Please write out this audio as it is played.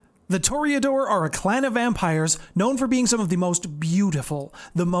The Toreador are a clan of vampires known for being some of the most beautiful,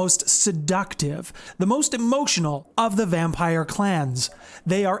 the most seductive, the most emotional of the vampire clans.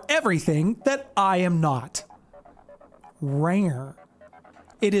 They are everything that I am not. Rare.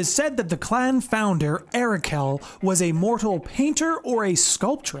 It is said that the clan founder, Arakel, was a mortal painter or a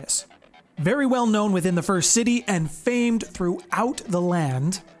sculptress. Very well known within the First City and famed throughout the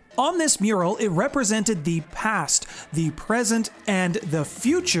land. On this mural, it represented the past, the present, and the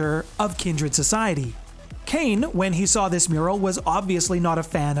future of Kindred Society. Cain, when he saw this mural, was obviously not a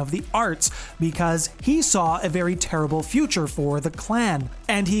fan of the arts because he saw a very terrible future for the clan,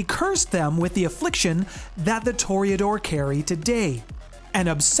 and he cursed them with the affliction that the Toreador carry today. An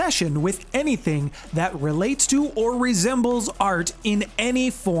obsession with anything that relates to or resembles art in any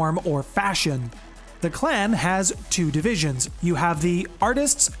form or fashion. The clan has two divisions. You have the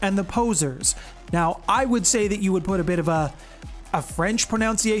artists and the posers. Now, I would say that you would put a bit of a French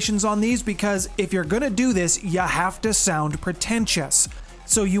pronunciations on these because if you're gonna do this, you have to sound pretentious.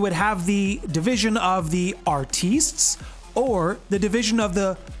 So you would have the division of the artistes or the division of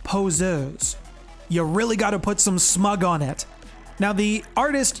the poseurs. You really gotta put some smug on it. Now, the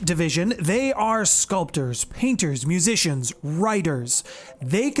artist division, they are sculptors, painters, musicians, writers.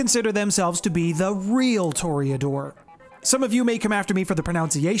 They consider themselves to be the real Toreador. Some of you may come after me for the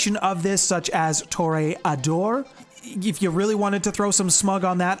pronunciation of this, such as Toreador. If you really wanted to throw some smug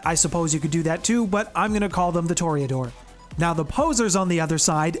on that, I suppose you could do that too, but I'm going to call them the Toreador. Now, the posers on the other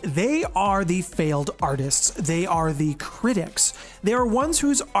side, they are the failed artists. They are the critics. They are ones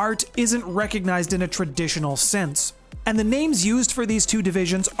whose art isn't recognized in a traditional sense. And the names used for these two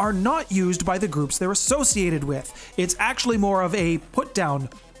divisions are not used by the groups they're associated with. It's actually more of a put down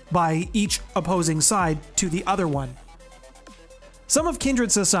by each opposing side to the other one. Some of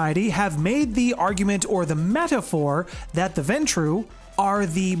Kindred Society have made the argument or the metaphor that the Ventru are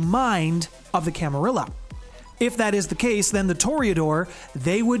the mind of the Camarilla. If that is the case, then the Toreador,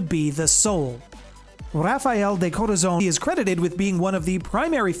 they would be the soul. Rafael de Corazon is credited with being one of the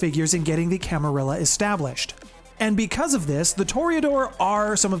primary figures in getting the Camarilla established. And because of this, the Toreador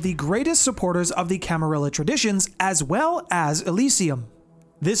are some of the greatest supporters of the Camarilla traditions as well as Elysium.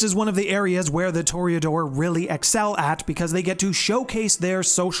 This is one of the areas where the Toreador really excel at because they get to showcase their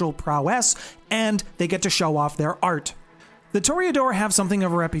social prowess and they get to show off their art. The Toreador have something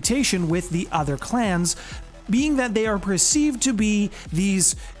of a reputation with the other clans, being that they are perceived to be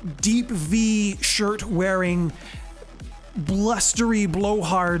these deep V shirt wearing blustery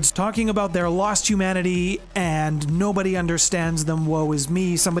blowhards talking about their lost humanity and nobody understands them, woe is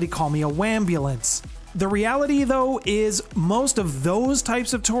me, somebody call me a wambulance. The reality though is most of those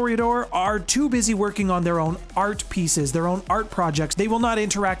types of Toreador are too busy working on their own art pieces, their own art projects. They will not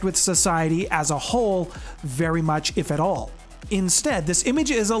interact with society as a whole very much, if at all. Instead, this image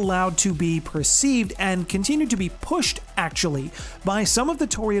is allowed to be perceived and continue to be pushed, actually, by some of the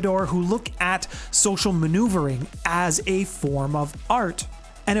Toreador who look at social maneuvering as a form of art.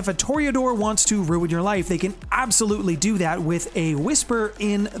 And if a Toreador wants to ruin your life, they can absolutely do that with a whisper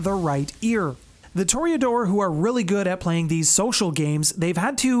in the right ear. The Toreador who are really good at playing these social games, they've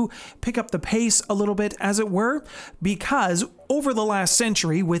had to pick up the pace a little bit, as it were, because over the last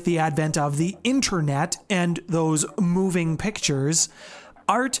century, with the advent of the internet and those moving pictures,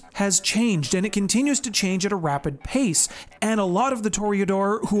 art has changed and it continues to change at a rapid pace. And a lot of the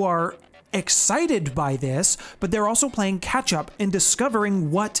Toreador who are excited by this, but they're also playing catch up and discovering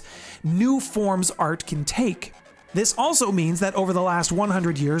what new forms art can take. This also means that over the last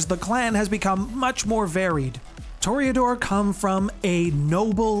 100 years, the clan has become much more varied. Toreador come from a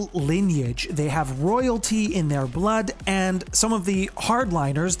noble lineage. They have royalty in their blood, and some of the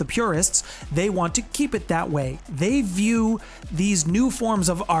hardliners, the purists, they want to keep it that way. They view these new forms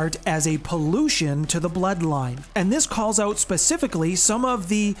of art as a pollution to the bloodline. And this calls out specifically some of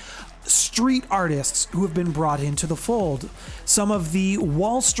the street artists who have been brought into the fold, some of the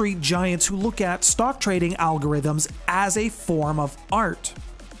Wall Street giants who look at stock trading algorithms as a form of art.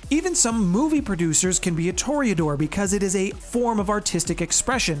 Even some movie producers can be a Toreador because it is a form of artistic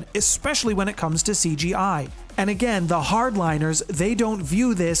expression, especially when it comes to CGI. And again, the hardliners, they don't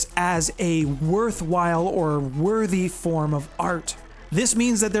view this as a worthwhile or worthy form of art. This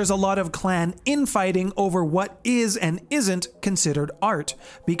means that there's a lot of clan infighting over what is and isn't considered art.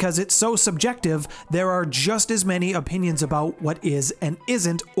 Because it's so subjective, there are just as many opinions about what is and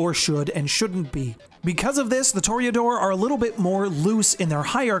isn't, or should and shouldn't be. Because of this, the Toreador are a little bit more loose in their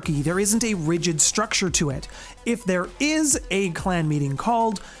hierarchy. There isn't a rigid structure to it. If there is a clan meeting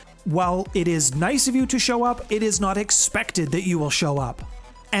called, while it is nice of you to show up, it is not expected that you will show up.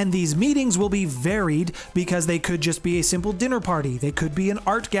 And these meetings will be varied because they could just be a simple dinner party, they could be an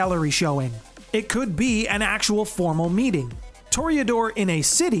art gallery showing, it could be an actual formal meeting. Toreador in a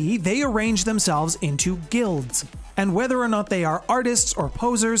city, they arrange themselves into guilds. And whether or not they are artists or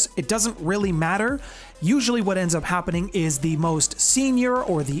posers, it doesn't really matter. Usually what ends up happening is the most senior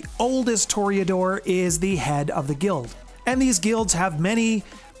or the oldest Toreador is the head of the guild. And these guilds have many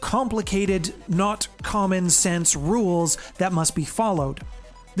complicated, not common sense rules that must be followed.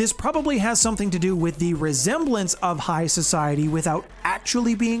 This probably has something to do with the resemblance of high society without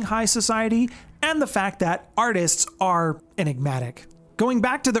actually being high society, and the fact that artists are enigmatic. Going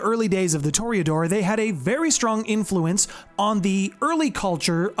back to the early days of the Toreador, they had a very strong influence on the early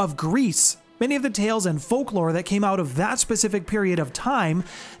culture of Greece. Many of the tales and folklore that came out of that specific period of time,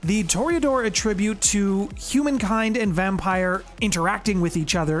 the Toreador attribute to humankind and vampire interacting with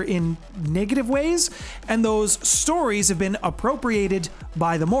each other in negative ways, and those stories have been appropriated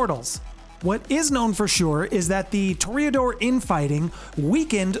by the mortals. What is known for sure is that the Toreador infighting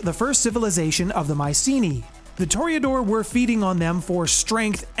weakened the first civilization of the Mycenae. The Toreador were feeding on them for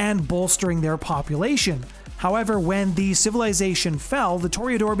strength and bolstering their population. However, when the civilization fell, the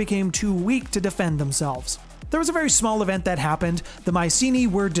Toreador became too weak to defend themselves. There was a very small event that happened. The Mycenae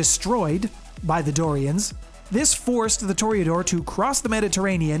were destroyed by the Dorians. This forced the Toreador to cross the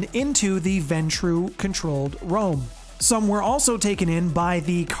Mediterranean into the Ventru-controlled Rome. Some were also taken in by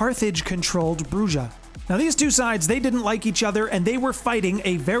the Carthage-controlled Brugia. Now these two sides, they didn't like each other and they were fighting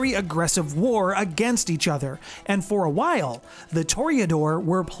a very aggressive war against each other. And for a while, the Toreador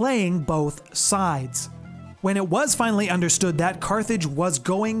were playing both sides. When it was finally understood that Carthage was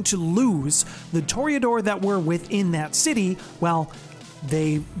going to lose, the Toreador that were within that city, well,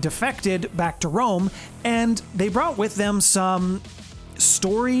 they defected back to Rome, and they brought with them some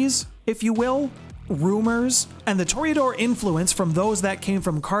stories, if you will, rumors, and the Toreador influence from those that came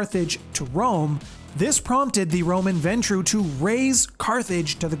from Carthage to Rome. This prompted the Roman Ventru to raze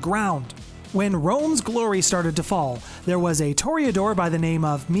Carthage to the ground. When Rome's glory started to fall, there was a Toreador by the name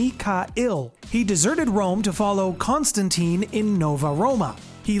of Mikhail. He deserted Rome to follow Constantine in Nova Roma.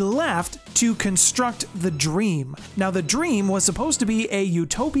 He left to construct the Dream. Now the Dream was supposed to be a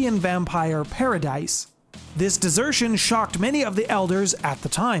utopian vampire paradise. This desertion shocked many of the elders at the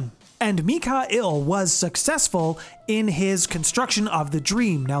time. And Mikhail was successful in his construction of the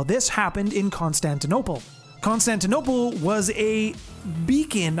Dream. Now this happened in Constantinople. Constantinople was a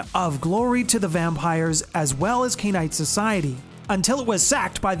beacon of glory to the vampires as well as Cainite society, until it was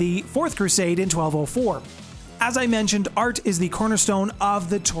sacked by the Fourth Crusade in 1204. As I mentioned, art is the cornerstone of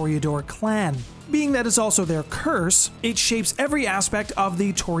the Toreador clan. Being that it's also their curse, it shapes every aspect of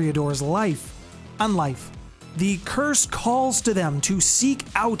the Toreador's life. Unlife. The curse calls to them to seek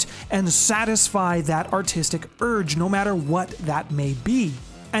out and satisfy that artistic urge, no matter what that may be.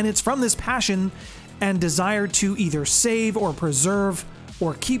 And it's from this passion and desire to either save or preserve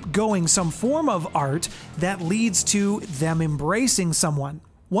or keep going some form of art that leads to them embracing someone.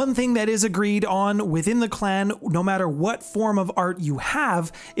 One thing that is agreed on within the clan, no matter what form of art you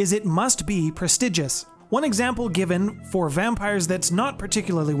have, is it must be prestigious. One example given for vampires that's not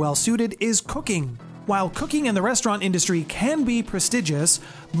particularly well suited is cooking. While cooking in the restaurant industry can be prestigious,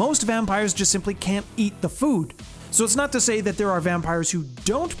 most vampires just simply can't eat the food. So it's not to say that there are vampires who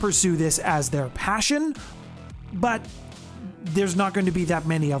don't pursue this as their passion, but there's not going to be that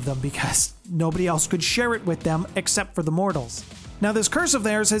many of them because nobody else could share it with them except for the mortals. Now this curse of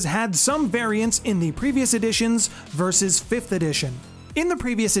theirs has had some variance in the previous editions versus 5th edition. In the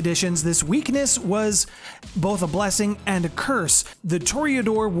previous editions, this weakness was both a blessing and a curse. The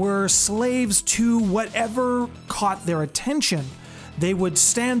Toreador were slaves to whatever caught their attention. They would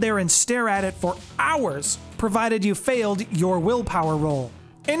stand there and stare at it for hours, provided you failed your willpower roll.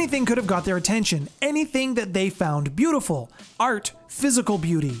 Anything could have got their attention, anything that they found beautiful. Art, physical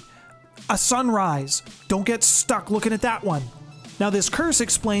beauty, a sunrise. Don't get stuck looking at that one. Now this curse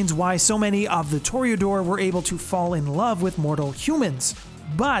explains why so many of the Toreador were able to fall in love with mortal humans.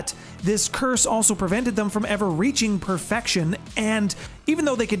 But this curse also prevented them from ever reaching perfection, and even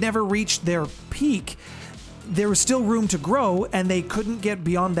though they could never reach their peak, there was still room to grow and they couldn't get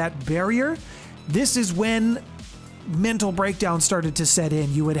beyond that barrier. This is when mental breakdown started to set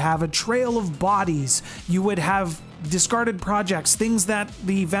in. You would have a trail of bodies, you would have discarded projects, things that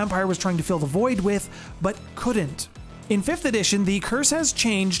the vampire was trying to fill the void with, but couldn't. In 5th edition, the curse has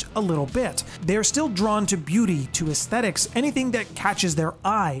changed a little bit. They are still drawn to beauty, to aesthetics, anything that catches their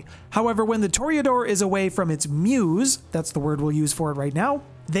eye. However, when the Toreador is away from its muse, that's the word we'll use for it right now,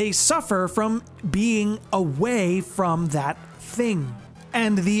 they suffer from being away from that thing.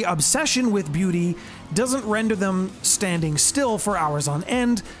 And the obsession with beauty doesn't render them standing still for hours on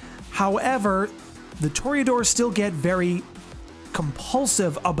end. However, the Toreador still get very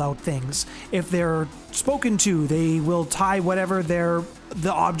compulsive about things. If they're spoken to, they will tie whatever the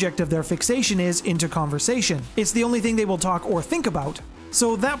object of their fixation is into conversation. It's the only thing they will talk or think about.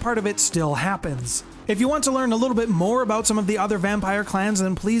 So that part of it still happens. If you want to learn a little bit more about some of the other vampire clans,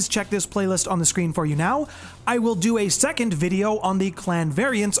 then please check this playlist on the screen for you now. I will do a second video on the clan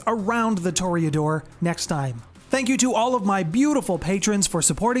variants around the Toreador next time. Thank you to all of my beautiful patrons for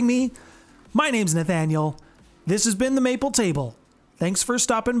supporting me. My name's Nathaniel. This has been the Maple Table. Thanks for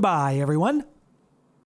stopping by, everyone.